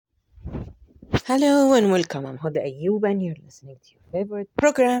Hello and welcome. I'm Hoda Ayoub and you're listening to your favorite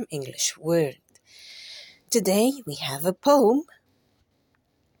program, English Word. Today we have a poem,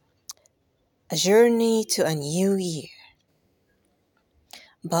 A Journey to a New Year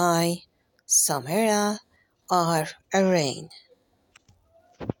by Samira R. Arain.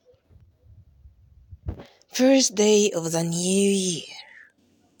 First day of the new year.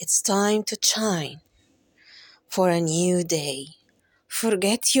 It's time to shine for a new day.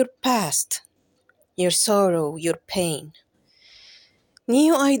 Forget your past, your sorrow, your pain.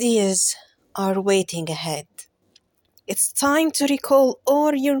 New ideas are waiting ahead. It's time to recall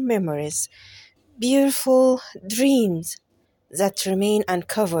all your memories, beautiful dreams that remain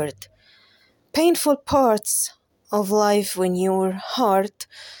uncovered, painful parts of life when your heart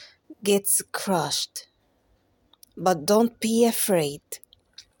gets crushed. But don't be afraid.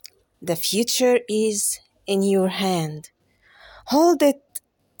 The future is in your hand. Hold it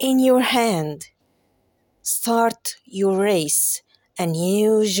in your hand. Start your race, a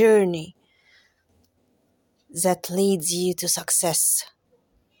new journey that leads you to success.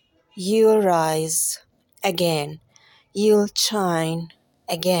 You'll rise again. You'll shine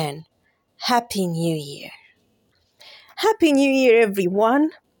again. Happy New Year. Happy New Year, everyone.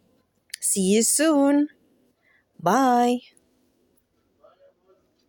 See you soon. Bye.